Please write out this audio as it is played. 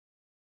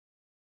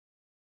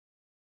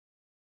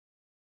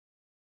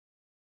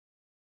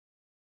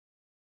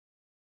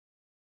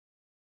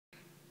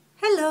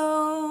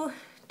Hello,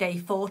 day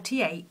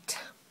 48.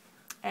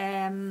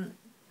 Been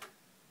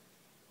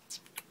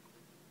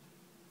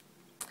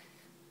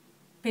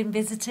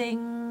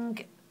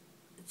visiting,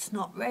 it's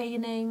not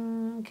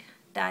raining,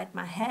 dyed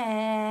my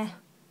hair.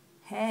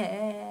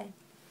 I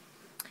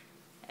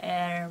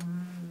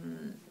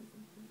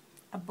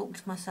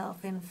booked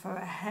myself in for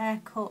a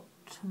haircut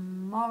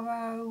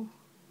tomorrow.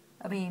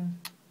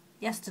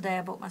 Yesterday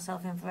I booked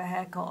myself in for a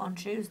haircut on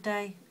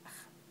Tuesday.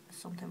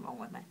 There's something wrong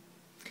with me.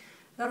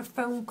 I got a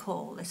phone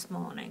call this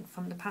morning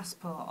from the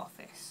passport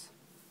office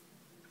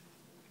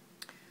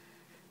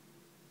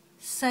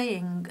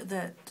saying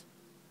that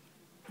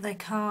they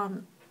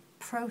can't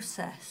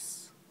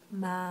process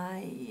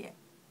my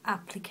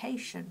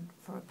application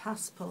for a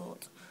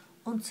passport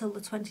until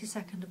the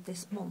 22nd of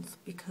this month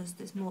because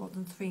there's more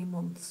than 3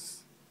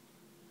 months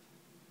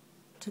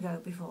to go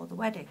before the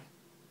wedding.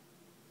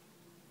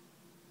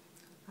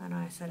 And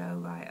I said, oh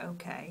right,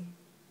 okay.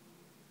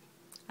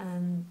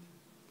 And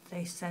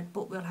they said,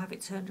 but we'll have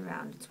it turned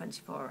around in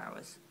 24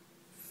 hours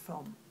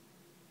from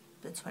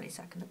the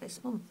 22nd of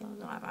this month. I was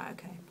like, right,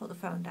 okay. Put the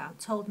phone down.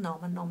 Told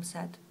Nom, and Nom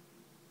said,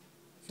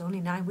 it's only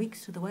 9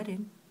 weeks to the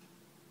wedding.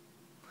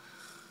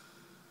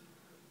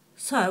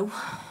 So,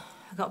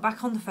 I got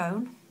back on the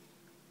phone,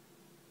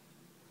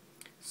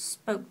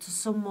 spoke to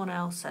someone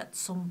else at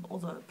some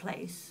other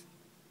place,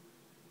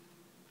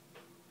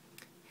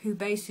 who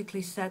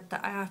basically said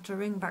that I have to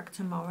ring back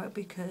tomorrow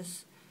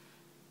because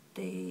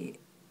the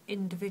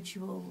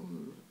individual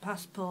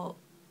passport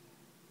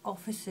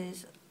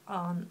offices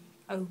aren't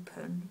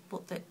open,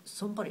 but that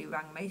somebody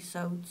rang me,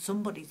 so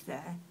somebody's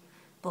there.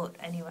 But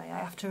anyway, I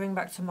have to ring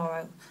back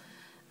tomorrow,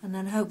 and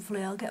then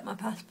hopefully I'll get my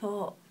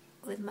passport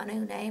with my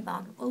new name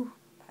on. Oh,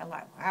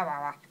 hello.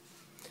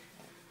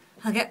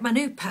 I'll get my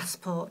new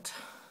passport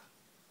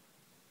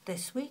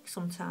this week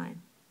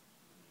sometime.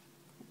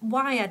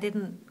 Why I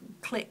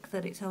didn't click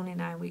that it's only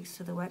 9 weeks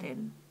to the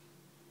wedding,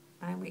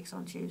 9 weeks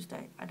on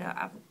Tuesday,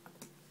 I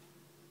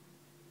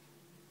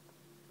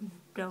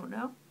don't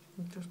know.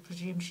 I just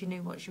presume she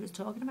knew what she was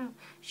talking about.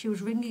 She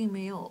was ringing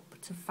me up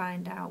to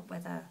find out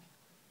whether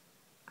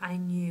I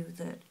knew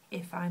that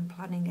if I'm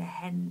planning a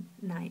hen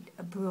night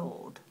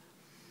abroad,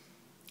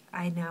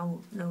 I now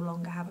no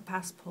longer have a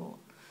passport.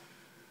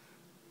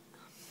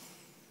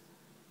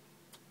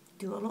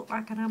 Do I look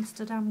like an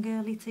Amsterdam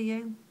girlie to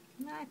you?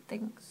 I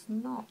think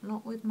not.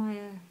 Not with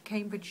my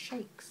Cambridge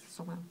shakes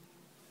somehow.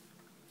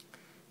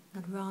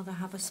 I'd rather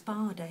have a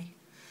spa day.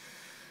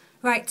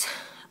 Right,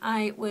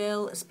 I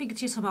will speak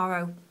to you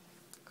tomorrow.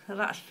 So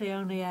that's the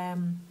only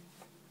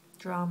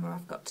drama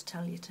I've got to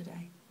tell you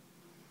today.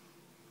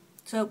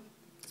 So,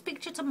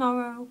 speak to you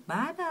tomorrow.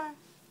 Bye bye.